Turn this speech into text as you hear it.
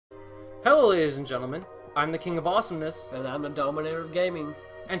Hello ladies and gentlemen, I'm the King of Awesomeness. And I'm the Dominator of Gaming.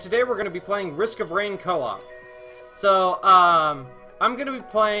 And today we're going to be playing Risk of Rain co-op. So, I'm going to be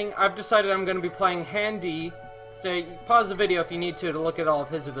playing, I've decided I'm going to be playing Handy. So, you pause the video if you need to look at all of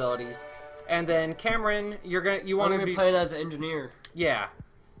his abilities. And then Cameron, you want to be playing as an engineer. Yeah.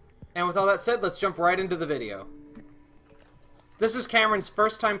 And with all that said, let's jump right into the video. This is Cameron's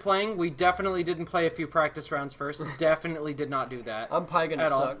first time playing. We definitely didn't play a few practice rounds first. Definitely did not do that. I'm probably gonna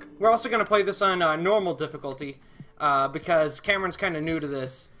suck. We're also going to play this on normal difficulty because Cameron's kind of new to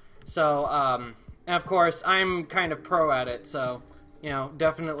this. So, and of course, I'm kind of pro at it. So, you know,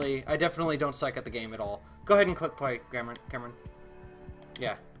 I definitely don't suck at the game at all. Go ahead and click play, Cameron.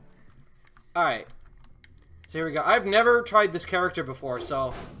 Yeah. Alright. So here we go. I've never tried this character before,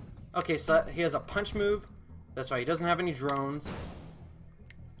 so... Okay, so he has a punch move. That's right, he doesn't have any drones.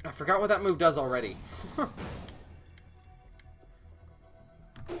 I forgot what that move does already.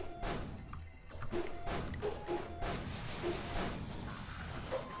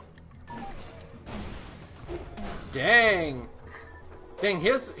 Dang! Dang,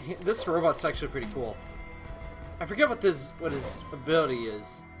 this robot's actually pretty cool. I forget what his ability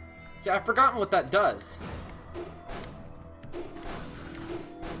is. See, I've forgotten what that does.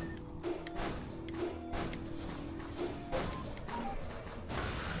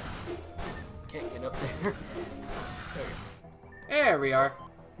 Can't get up there. There we are.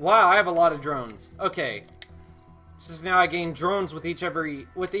 Wow, I have a lot of drones. Okay. So now I gain drones with each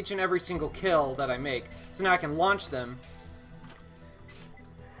and every single kill that I make. So now I can launch them.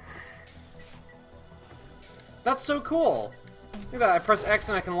 That's so cool. Look at that, I press X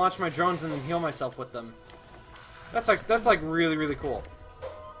and I can launch my drones and then heal myself with them. That's like really, really cool.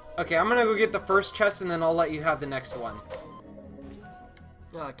 Okay, I'm gonna go get the first chest and then I'll let you have the next one.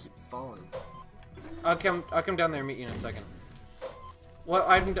 Oh, I keep falling. I'll come down there and meet you in a second. What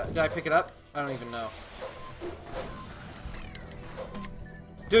item did I pick it up? I don't even know.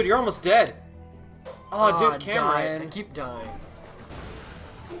 Dude, you're almost dead. Oh, dude, Cameron. I keep dying.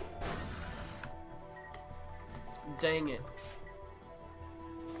 Dang it.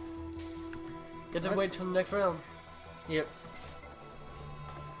 Get to wait till the next round. Yep.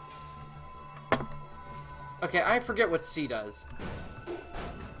 Okay, I forget what C does.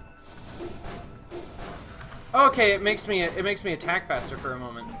 Okay, it makes me attack faster for a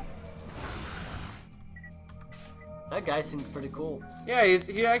moment. That guy seems pretty cool. Yeah,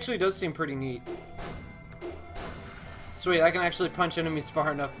 he actually does seem pretty neat. Sweet, I can actually punch enemies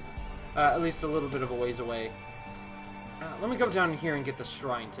far enough, at least a little bit of a ways away. Let me go down here and get the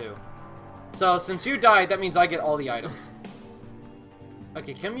shrine too. So, since you died, that means I get all the items.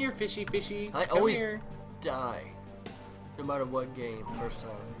 Okay, come here, fishy. I come always here. die. No matter what game, first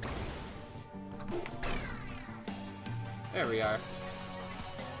time. There we are.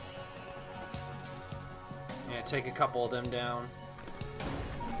 Yeah, take a couple of them down.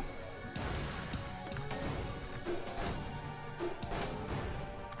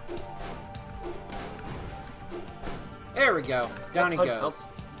 There we go. Down he goes.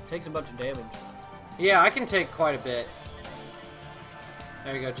 Takes a bunch of damage. Yeah, I can take quite a bit.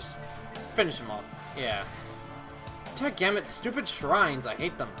 There we go. Just finish him off. Yeah. Dadgummit, stupid shrines. I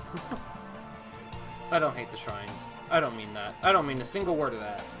hate them. I don't hate the shrines. I don't mean that. I don't mean a single word of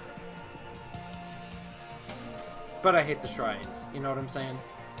that. But I hate the shrines. You know what I'm saying?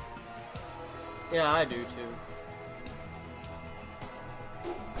 Yeah, I do too.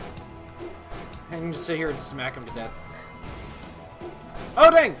 I can just sit here and smack him to death.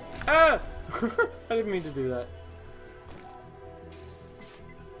 Oh, dang! Ah! I didn't mean to do that.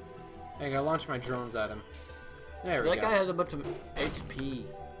 I gotta launch my drones at him. There we go. That guy has a bunch of HP.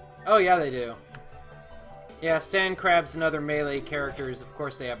 Oh, yeah, they do. Yeah, sand crabs and other melee characters, of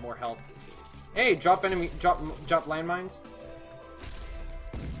course, they have more health. Hey, drop landmines.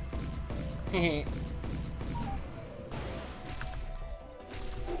 Hehe.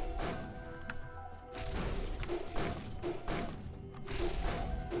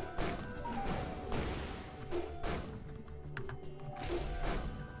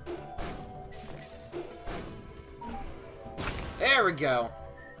 There we go.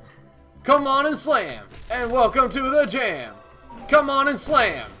 Come on and slam, and welcome to the jam. Come on and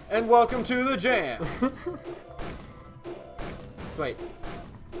slam, and welcome to the jam. Wait.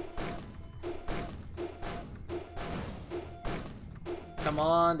 Come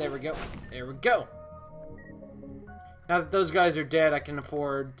on, there we go. There we go. Now that those guys are dead, I can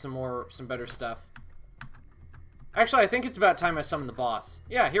afford some better stuff. Actually, I think it's about time I summon the boss.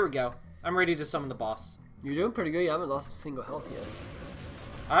 Yeah, here we go. I'm ready to summon the boss. You're doing pretty good. You haven't lost a single health yet.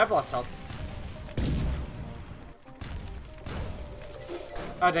 I've lost health.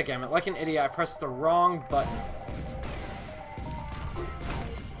 Oh, dadgummit. Like an idiot, I pressed the wrong button.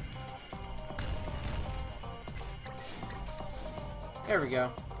 There we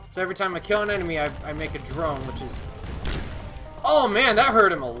go. So every time I kill an enemy, I make a drone, which is... Oh man, that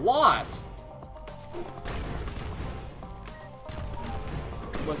hurt him a lot!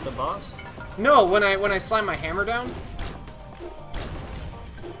 With the boss? No, when I slam my hammer down.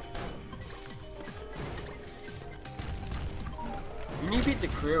 You need to beat the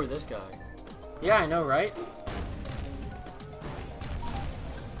career with this guy. Yeah, I know, right?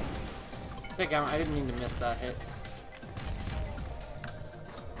 I didn't mean to miss that hit.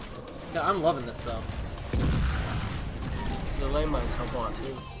 No, I'm loving this though. The landmines help a lot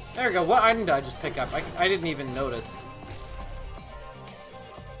too. There we go. What item did I just pick up? I didn't even notice.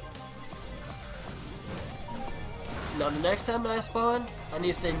 Now the next time I spawn, I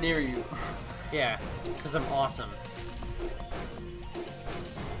need to stay near you. Yeah, because I'm awesome.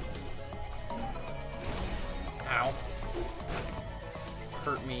 Ow.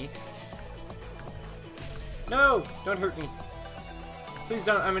 Hurt me. No! Don't hurt me. Please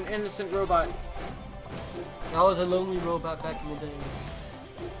don't. I'm an innocent robot. I was a lonely robot back in the day.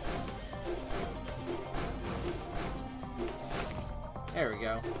 There we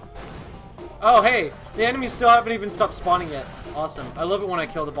go. Oh, hey! The enemies still haven't even stopped spawning yet. Awesome. I love it when I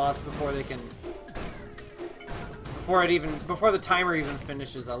kill the boss before they can... Before the timer even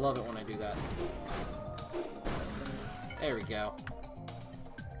finishes. I love it when I do that. There we go.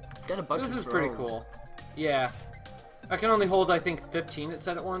 Got a bunch So this of is pretty drones. cool. Yeah. I can only hold, I think, 15, it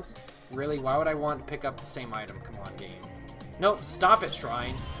said at once. Really? Why would I want to pick up the same item? Come on, game. Nope, stop it,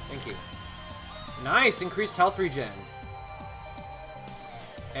 Shrine. Thank you. Nice! Increased health regen.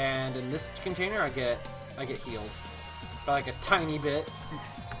 And in this container, I get healed. By like a tiny bit.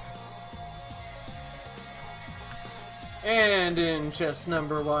 And in chest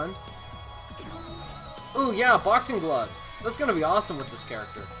number 1. Ooh, yeah, boxing gloves. That's gonna be awesome with this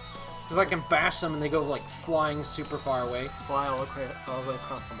character. Because I can bash them and they go like flying super far away. Fly all the way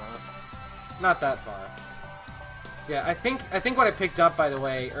across the map. Not that far. Yeah, I think what I picked up, by the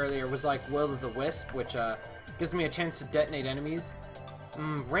way, earlier was like Will of the Wisp, which gives me a chance to detonate enemies.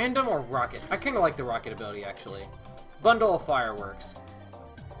 Random or rocket? I kind of like the rocket ability, actually. Bundle of fireworks.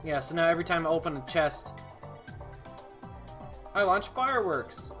 Yeah, so now every time I open a chest, I launch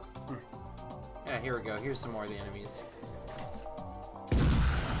fireworks. Yeah, here we go. Here's some more of the enemies.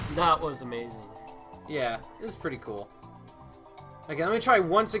 That was amazing. Yeah, this is pretty cool. Okay, let me try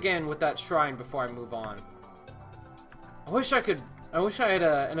once again with that shrine before I move on. I wish I had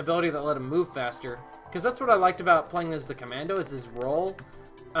an ability that let him move faster, because that's what I liked about playing as the commando, is his roll.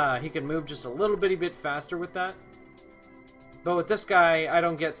 He can move just a little bitty bit faster with that. But with this guy, I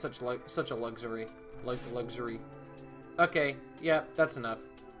don't get such a luxury. Luxury. Okay, yeah, that's enough.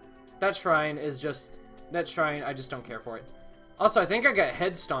 That shrine is just... That shrine, I just don't care for it. Also, I think I got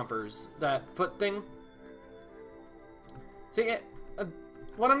head stompers, that foot thing. See,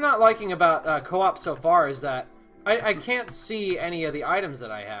 what I'm not liking about co-op so far is that I can't see any of the items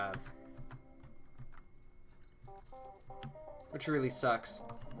that I have. Which really sucks.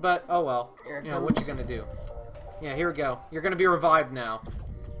 But, oh well. You know, what you gonna do? Yeah, here we go. You're gonna be revived now.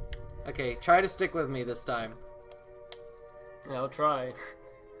 Okay, try to stick with me this time. Yeah, I'll try.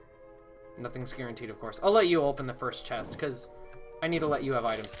 Nothing's guaranteed, of course. I'll let you open the first chest, because I need to let you have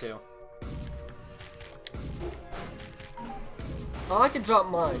items, too. Oh, I can drop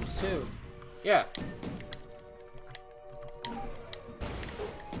mines, too. Yeah.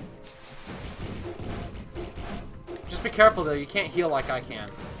 Just be careful, though. You can't heal like I can.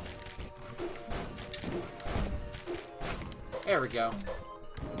 There we go.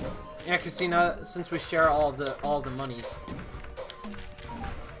 Yeah, because see, now, since we share all the monies.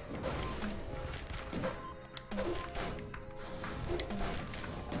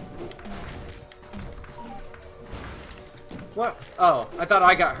 What? Oh, I thought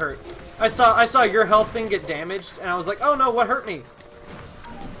I got hurt. I saw your health thing get damaged, and I was like, oh no, what hurt me?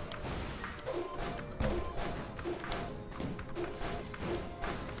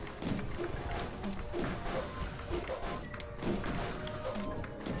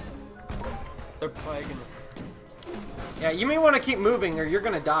 They're probably gonna... Yeah, you may want to keep moving, or you're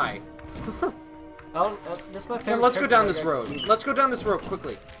gonna die. This is my favorite. Yeah, let's go down this character. road. Let's go down this road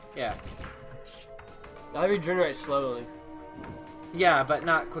quickly. Yeah. I regenerate slowly. Yeah, but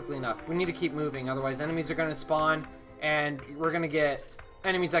not quickly enough. We need to keep moving, otherwise enemies are going to spawn, and we're going to get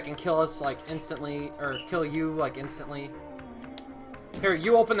enemies that can kill us, like, instantly, or kill you, like, instantly. Here,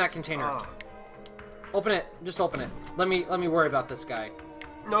 you open that container. Open it. Just open it. Let me worry about this guy.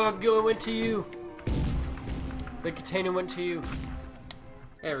 No, it went to you. The container went to you.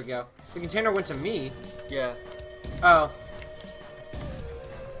 There we go. The container went to me. Yeah. Oh.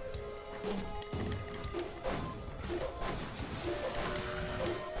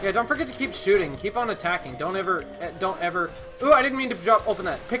 Yeah, don't forget to keep shooting. Keep on attacking. Don't ever. Ooh, I didn't mean to open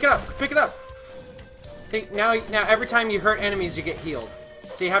that. Pick it up. Pick it up. See, now every time you hurt enemies, you get healed.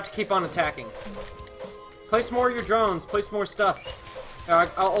 So you have to keep on attacking. Place more of your drones. Place more stuff.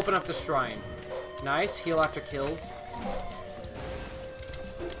 I'll open up the shrine. Nice. Heal after kills.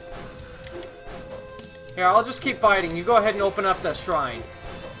 Here, I'll just keep fighting. You go ahead and open up the shrine.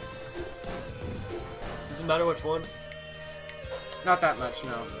 Doesn't matter which one. Not that much,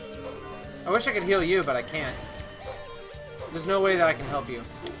 no. I wish I could heal you, but I can't. There's no way that I can help you.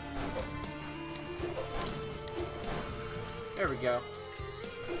 There we go.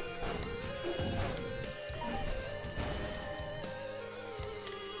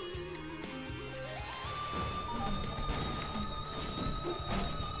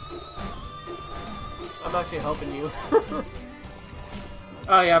 I'm actually helping you.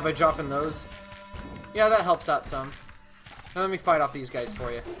 Oh yeah, by dropping those. Yeah, that helps out some. Now let me fight off these guys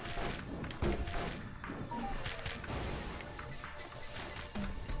for you.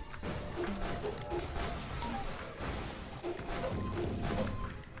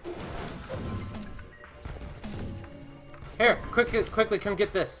 Here, quickly, come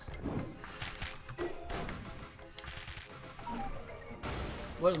get this.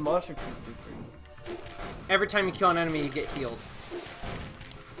 What does Monster Troop do for you? Every time you kill an enemy, you get healed.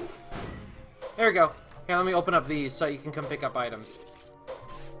 There we go. Here, let me open up these so you can come pick up items.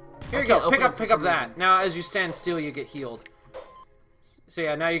 Here you go. Pick up that. Now, as you stand still, you get healed. So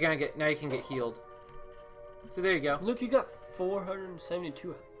yeah, now you can get healed. So there you go. Look, you got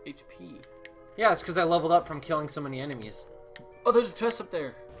 472 HP. Yeah, it's because I leveled up from killing so many enemies. Oh, there's a chest up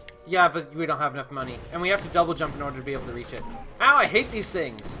there. Yeah, but we don't have enough money, and we have to double jump in order to be able to reach it. Ow! I hate these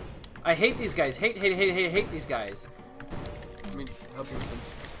things. I hate these guys. Hate these guys. I mean, help you with them.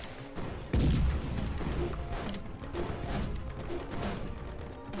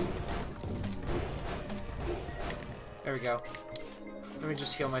 There we go. Let me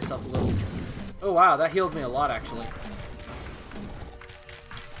just heal myself a little. Oh wow, that healed me a lot actually.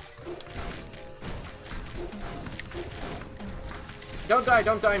 Don't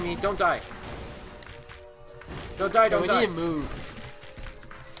die me, don't die. Don't die. We need to move.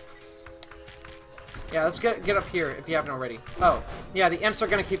 Yeah, let's get up here if you haven't already. Oh, yeah, the imps are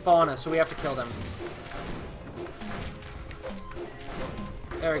gonna keep following us, so we have to kill them.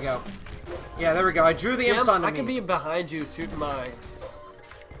 There we go. Yeah, there we go. I drew the imps onto me. I can be behind you shooting my...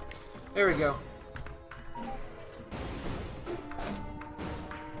 There we go.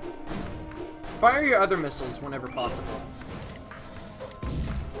 Fire your other missiles whenever possible.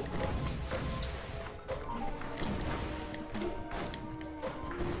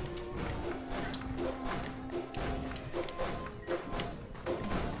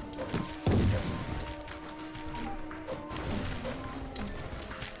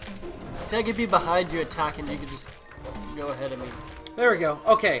 See, I could be behind you attacking, you could just go ahead of me. There we go.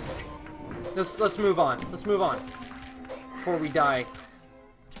 Okay. Let's move on. Let's move on. Before we die.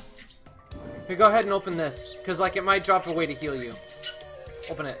 Here, go ahead and open this. Because, like, it might drop a way to heal you.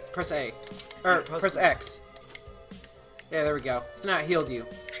 Open it. Press A. Or, press X. Yeah, there we go. So now it healed you.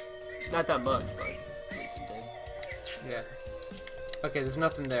 Not that much, but at least it did. Yeah. Okay, there's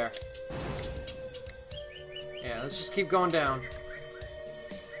nothing there. Yeah, let's just keep going down.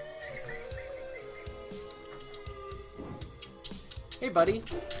 Hey, buddy.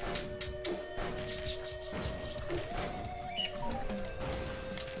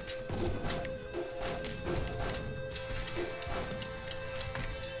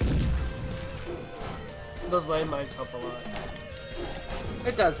 Those landmines help a lot.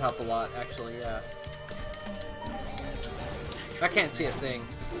 It does help a lot, actually, yeah. I can't see a thing.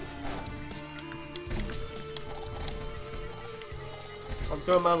 I'm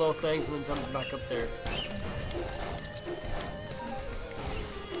throwing my little things and then jumping back up there.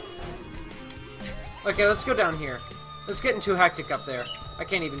 Okay, let's go down here. It's getting too hectic up there. I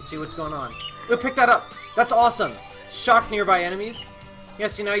can't even see what's going on. Oh, pick that up! That's awesome! Shock nearby enemies.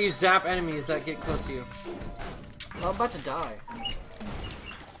 Yes, you know you zap enemies that get close to you. I'm about to die.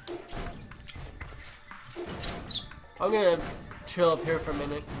 I'm gonna chill up here for a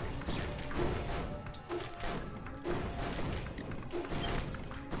minute.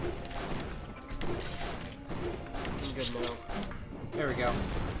 I'm good now. There we go.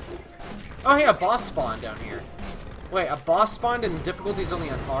 Oh, hey, a boss spawned down here. Wait, a boss spawned and the difficulty's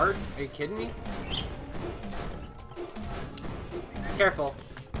only on hard? Are you kidding me? Careful.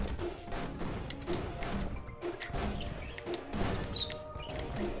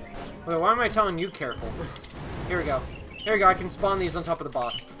 Wait, why am I telling you careful? Here we go. Here we go. I can spawn these on top of the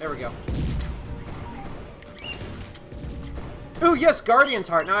boss. There we go. Ooh, yes, Guardian's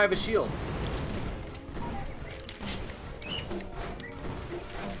Heart. Now I have a shield.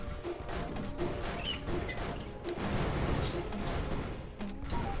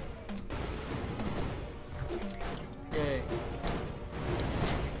 Yay.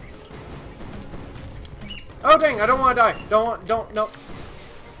 Oh, dang. I don't want to die. No.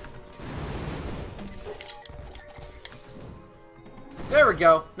 There we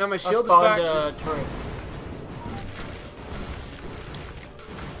go. Now my shield is back. Turret.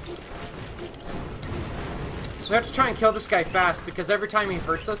 We have to try and kill this guy fast because every time he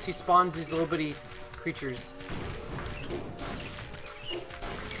hurts us, he spawns these little bitty creatures.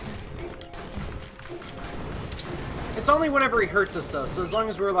 It's only whenever he hurts us though, so as long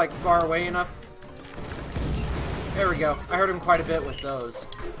as we're like far away enough. There we go. I hurt him quite a bit with those.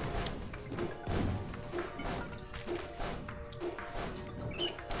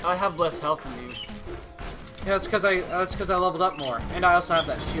 I have less health than you. Yeah, that's because I leveled up more, and I also have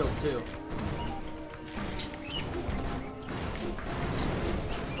that shield too.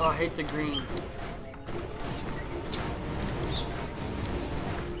 Oh, I hate the green.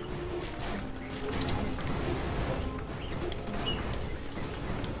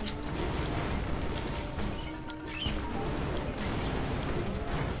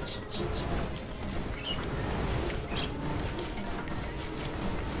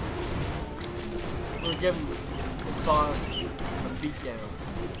 We're giving this boss a beatdown.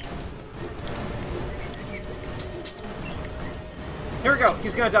 Here we go.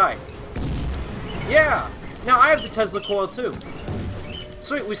 He's gonna die. Yeah! Now I have the Tesla coil too.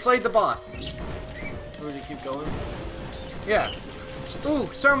 Sweet, we slayed the boss. We're gonna keep going. Yeah. Ooh,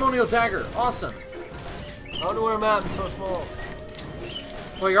 ceremonial dagger. Awesome. I don't know where I'm at. I'm so small.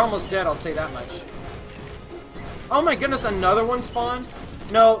 Well, you're almost dead, I'll say that much. Oh my goodness, another one spawned?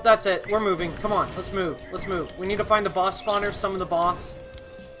 No, that's it. We're moving. Come on, let's move. Let's move. We need to find the boss spawner, summon the boss.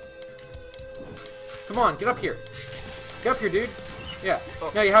 Come on, get up here. Get up here, dude. Yeah.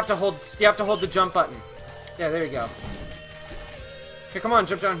 Oh. No, you have to hold the jump button. Yeah, there you go. Here, come on,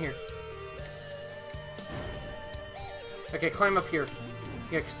 jump down here. Okay, climb up here.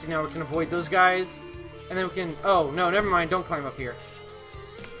 Yeah, because now we can avoid those guys. And then we can... Oh, no, never mind. Don't climb up here.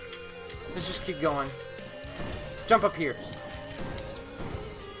 Let's just keep going. Jump up here.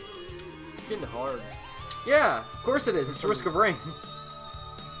 It's getting hard. Yeah, of course it is. It's Risk of Rain.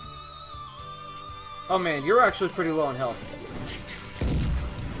 Oh man, you're actually pretty low on health.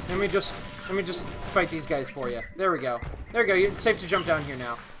 Let me just fight these guys for you. There we go. There we go. It's safe to jump down here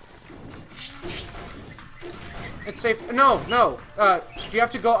now. It's safe. No. You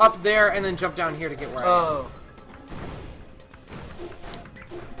have to go up there and then jump down here to get where I am.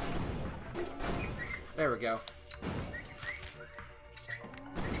 There we go.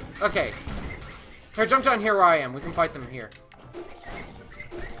 Okay. Here, jump down here where I am. We can fight them here.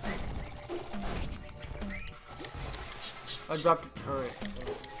 I dropped a turret.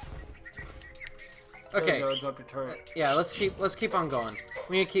 Okay. There we go, I dropped a turret. Yeah, let's keep on going.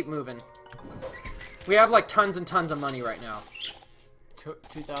 We need to keep moving. We have like tons and tons of money right now.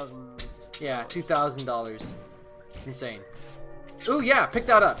 2,000. Yeah, $2,000. It's insane. Ooh, yeah, pick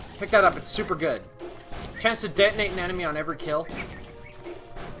that up. Pick that up. It's super good. Chance to detonate an enemy on every kill.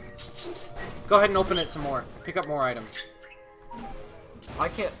 Go ahead and open it some more. Pick up more items. I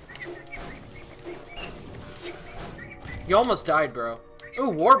can't. You almost died, bro. Ooh,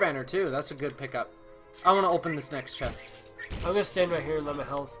 War Banner too. That's a good pickup. I want to open this next chest. I'm gonna stand right here and let my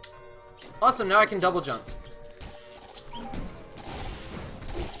health. Awesome, now I can double jump.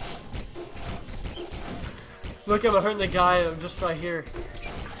 Look, I'm hurting the guy. I'm just right here.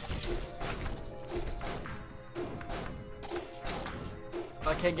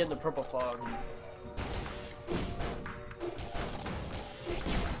 I can't get in the purple fog.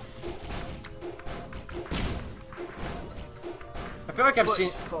 I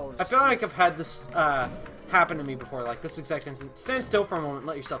feel like I've had this happen to me before, like this exact instant. Stand still for a moment and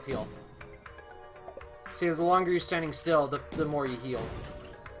let yourself heal. See, the longer you're standing still, the more you heal.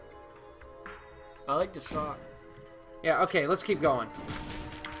 I like the shock. Yeah, okay, let's keep going.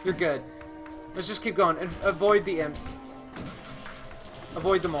 You're good. Let's just keep going. And avoid the imps.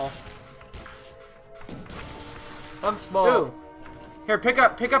 Avoid them all. I'm small. Ooh. Here, pick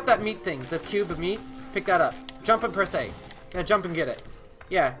up that meat thing. The cube of meat. Pick that up. Jump and press A. Yeah, jump and get it.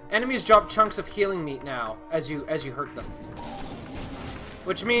 Yeah, enemies drop chunks of healing meat now as you hurt them.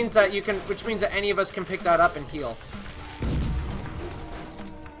 Which means that any of us can pick that up and heal.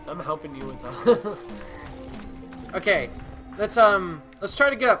 I'm helping you with that. Okay. Let's Let's try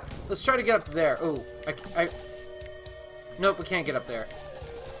to get up. Let's try to get up there. Ooh, nope, we can't get up there.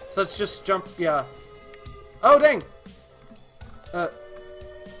 So let's just jump. Yeah. Oh dang.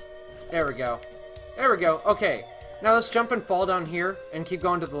 There we go. There we go. Okay. Now let's jump and fall down here and keep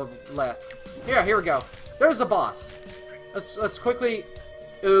going to the left. Yeah, here we go. There's the boss. Let's quickly.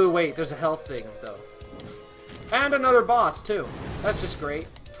 Ooh, wait. There's a health thing though. And another boss too. That's just great.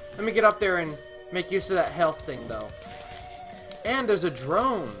 Let me get up there and make use of that health thing though. And there's a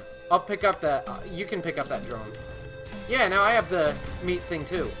drone. I'll pick up that. You can pick up that drone. Yeah, now I have the meat thing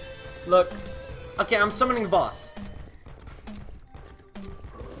too. Look. Okay, I'm summoning the boss.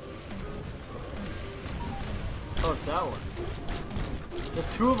 Oh, it's that one.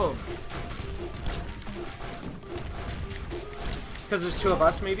 There's two of them. Because there's two of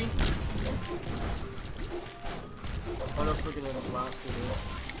us, maybe? I don't know if we're gonna blast through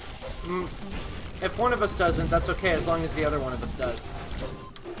this. If one of us doesn't, that's okay, as long as the other one of us does.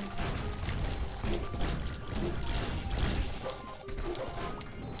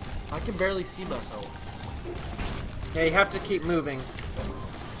 I can barely see myself. Yeah, you have to keep moving.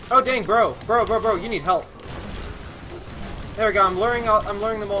 Oh dang, bro, you need help. There we go. I'm luring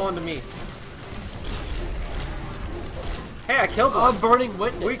them all onto me. Hey, I killed one. Oh, burning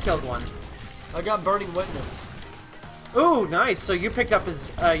witness. We killed one. I got burning witness. Ooh, nice. So you picked up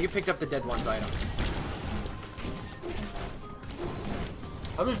the dead one's item.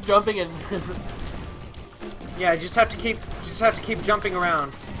 I'm just jumping and. Yeah, you just have to keep jumping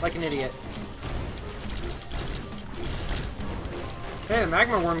around like an idiot. Hey, the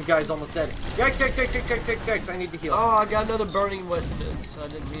magma worm guy's almost dead. Yikes, I need to heal. Oh, I got another burning witness. I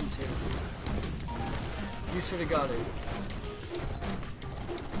didn't mean to. You should have got it.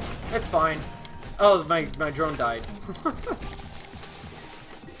 It's fine. Oh, my drone died.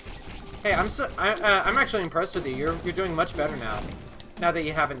 Hey, I'm actually impressed with you. You're doing much better now. Now that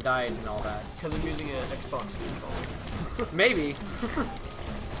you haven't died and all that. Because I'm using an Xbox controller. Maybe.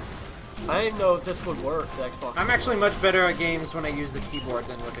 I didn't know if this would work, the Xbox. I'm actually much better at games when I use the keyboard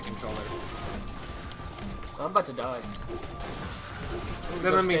than with the controller. I'm about to die.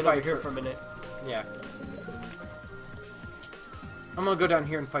 Then let me fight here for a minute. Yeah. I'm gonna go down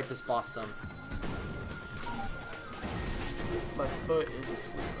here and fight this boss some. My foot is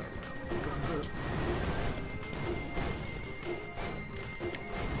asleep right now.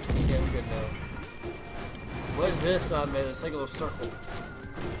 Okay, I'm good now. What is this, man? It's like a little circle.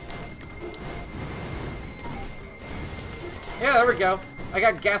 Yeah, there we go. I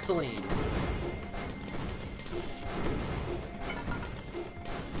got gasoline.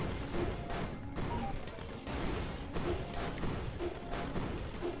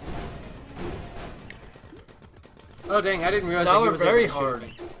 Oh dang, I didn't realize that he was was very able to shoot hard.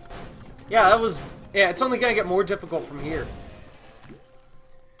 me. Yeah, that was. Yeah, it's only gonna get more difficult from here.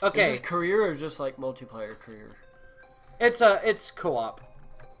 Okay. Is this career or just like multiplayer career? It's co-op.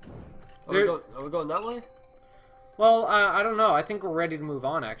 Are we going that way? Well, I don't know. I think we're ready to move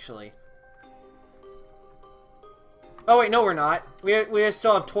on, actually. Oh wait, no, we're not. We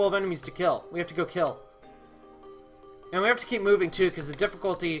still have 12 enemies to kill. We have to go kill. And we have to keep moving too, because the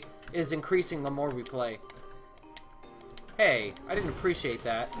difficulty is increasing the more we play. Hey, I didn't appreciate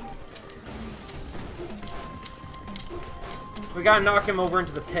that. We gotta knock him over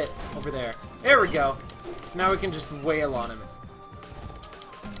into the pit over there. There we go. Now we can just wail on him.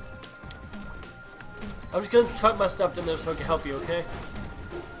 I'm just gonna chunk my stuff in there so I can help you, okay?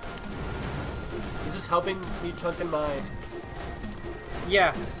 Is this helping me chunking my...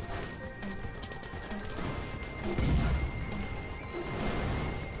 Yeah.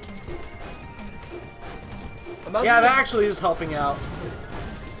 Yeah, that actually is helping out.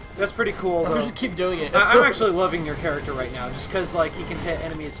 That's pretty cool, though. I'm just keep doing it. I'm actually loving your character right now, just because, like, he can hit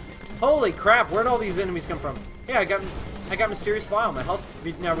enemies. Holy crap, where'd all these enemies come from? Yeah, I got Mysterious Bile. My health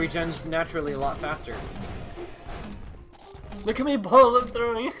now regens naturally a lot faster. Look how many balls I'm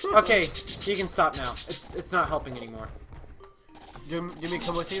throwing. Okay, you can stop now. It's not helping anymore. Do you want me to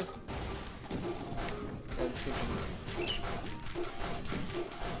come with you? Okay, I'm just gonna come with you.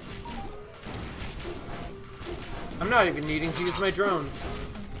 I'm not even needing to use my drones.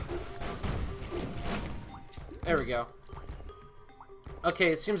 There we go.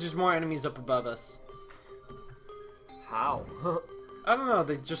 Okay, it seems there's more enemies up above us. How? I don't know,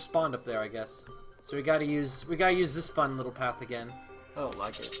 they just spawned up there, I guess. So we gotta use this fun little path again. I don't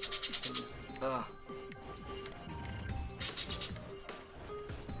like it. Ah.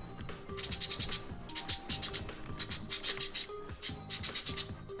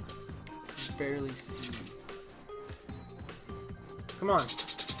 Barely see. Come on.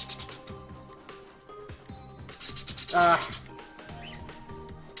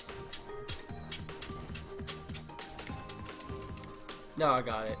 No, I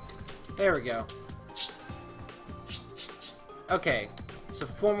got it. There we go. Okay, so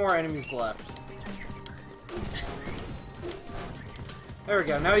 4 more enemies left. There we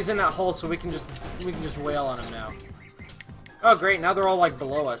go. Now he's in that hole, so we can just wail on him now. Oh great, now they're all like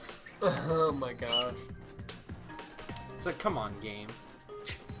below us. Oh my gosh. So come on, game.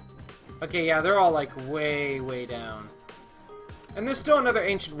 Okay, yeah, they're all like way down. And there's still another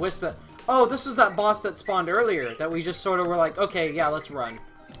ancient wisp that... Oh, this was that boss that spawned earlier that we just sort of were like, okay, yeah, let's run.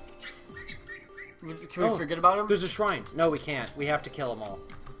 Can we forget about him? There's a shrine. No, we can't. We have to kill them all.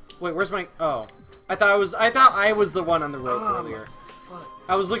 Wait, where's my... Oh. I thought I was the one on the rope earlier. Fuck.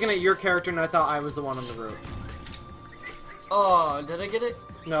 I was looking at your character and I thought I was the one on the rope. Oh, did I get it?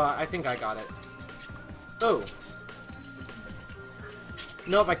 No, I think I got it. Oh.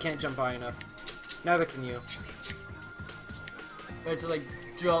 Nope, I can't jump high enough. Neither can you. I had to like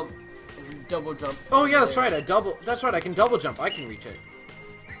jump and double jump. Oh yeah, that's right. That's right. I can double jump. I can reach it.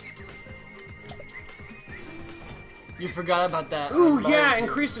 You forgot about that. Ooh yeah,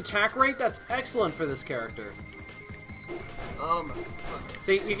 increased attack rate. That's excellent for this character. Oh my fuck.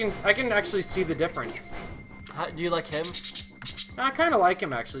 See, I can actually see the difference. Do you like him? I kind of like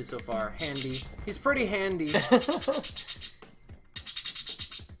him actually so far. Handy. He's pretty handy.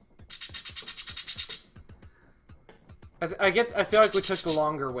 I feel like we took the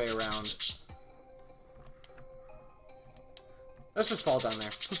longer way around. Let's just fall down there.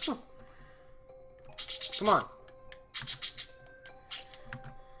 Come on.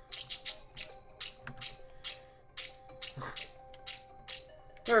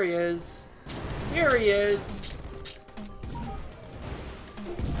 There he is. Here he is.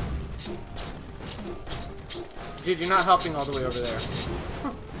 Dude, you're not helping all the way over there.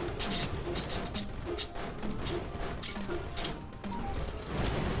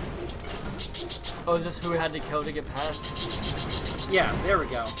 Oh, is this who we had to kill to get past? Yeah, there we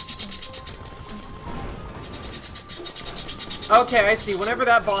go. Okay, I see. Whenever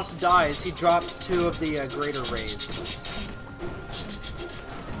that boss dies, he drops 2 of the greater raids.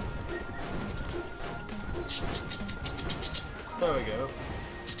 There we go.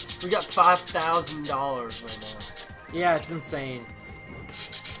 We got $5,000 right now. Yeah, it's insane.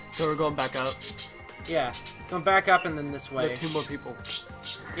 So we're going back up. Yeah, going back up and then this way. There are 2 more people.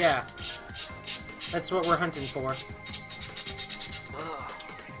 Yeah. That's what we're hunting for.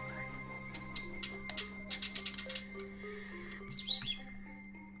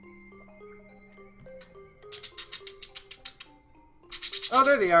 Oh,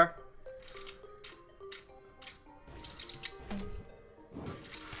 there they are.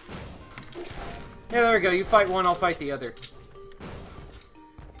 Yeah, there we go. You fight one, I'll fight the other.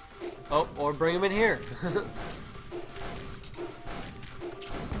 Oh, or bring him in here.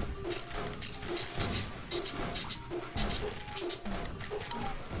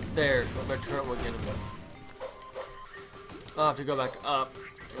 There, my turret will get him. I'll have to go back up,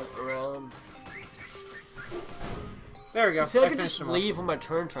 look around. There we go. See, I can finished just them all. leave when my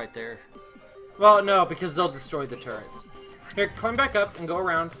turn's right there. Well, no, because they'll destroy the turrets. Here, climb back up and go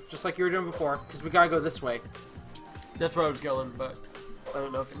around, just like you were doing before, because we gotta go this way. That's where I was going, but I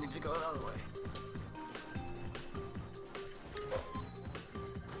don't know if I need to go the other way.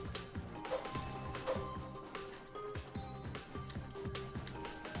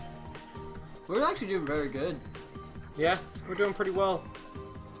 We're actually doing very good. Yeah, we're doing pretty well.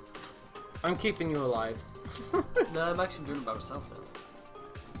 I'm keeping you alive. No, I'm actually doing it by myself now.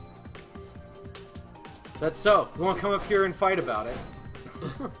 That's so. You want to come up here and fight about it?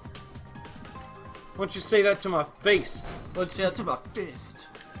 Why don't you say that to my face? Let's say that to my fist.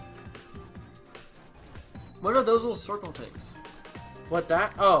 What are those little circle things? What,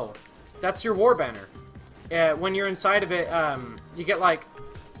 that? Oh, that's your war banner. When you're inside of it, you get like...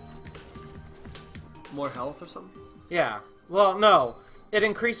 More health or something? Yeah. Well, no. It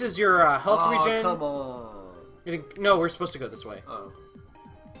increases your health regen. Come on. No, we're supposed to go this way. Oh.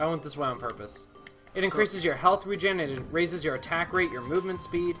 I went this way on purpose. It increases your health regen, and it raises your attack rate, your movement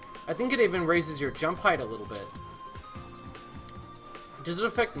speed. I think it even raises your jump height a little bit. Does it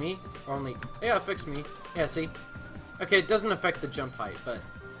affect me? Or only... Yeah, it affects me. Yeah, see? Okay, it doesn't affect the jump height, but...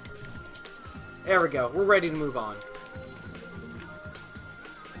 There we go. We're ready to move on.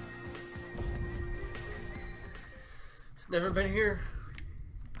 Never been here.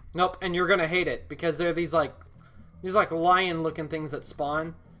 Nope, and you're gonna hate it, because they're these like lion-looking things that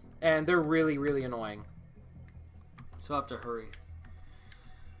spawn, and they're really, really annoying. So I have to hurry.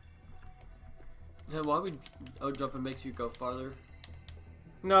 Yeah, why would jumping makes you go farther?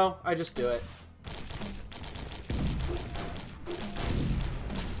 No, I just do it.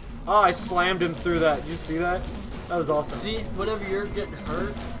 Oh, I slammed him through that. Did you see that? That was awesome. See, whenever you're getting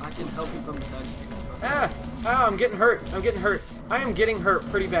hurt, I can help you from behind you. Ah! Oh, I'm getting hurt. I'm getting hurt. I am getting hurt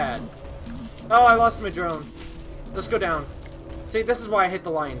pretty bad. Oh, I lost my drone. Let's go down. See, this is why I hit the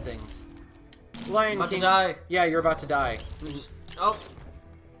lion things. Lion About King. to die. Yeah, you're about to die. We're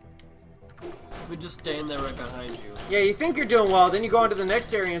just staying there right behind you. Yeah, you think you're doing well, then you go on to the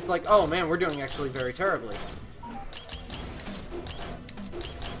next area and it's like, oh man, we're doing actually very terribly.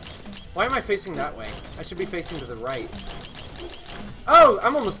 Why am I facing that way? I should be facing to the right. Oh,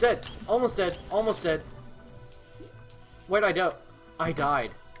 I'm almost dead. Almost dead. Almost dead. Where'd I go? I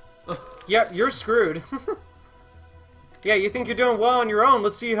died. Yeah, you're screwed. Yeah, you think you're doing well on your own.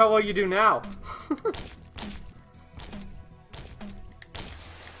 Let's see how well you do now.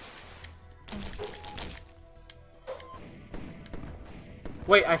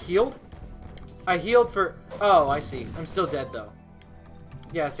 Wait, I healed? I healed for... Oh, I see. I'm still dead, though.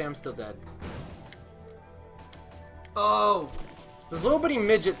 Yeah, see, I'm still dead. Oh! Those little bitty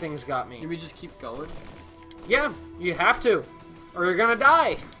midget things got me. Can we just keep going? Yeah, you have to. Or you're gonna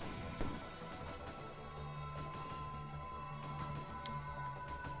die.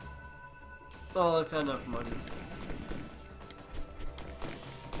 Oh, I found enough money.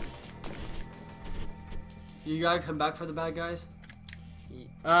 You gotta come back for the bad guys?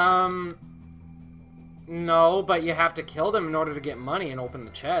 No, but you have to kill them in order to get money and open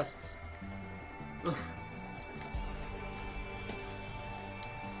the chests.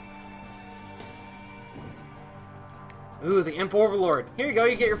 Ooh, the Imp Overlord. Here you go,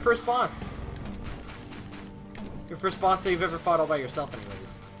 you get your first boss. Your first boss that you've ever fought all by yourself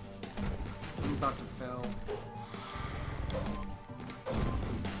anyways. I'm about to fail.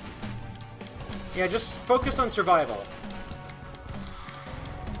 Yeah, just focus on survival.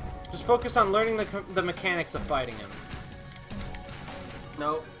 Just focus on learning the mechanics of fighting him.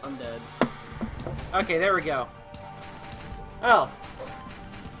 No, I'm dead. Okay, there we go. Well,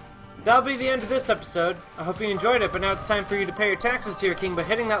 that'll be the end of this episode. I hope you enjoyed it, but now it's time for you to pay your taxes to your king by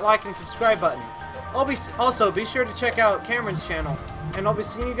hitting that like and subscribe button. Also, be sure to check out Cameron's channel, and I'll be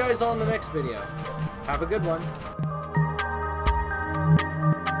seeing you guys all in the next video. Have a good one.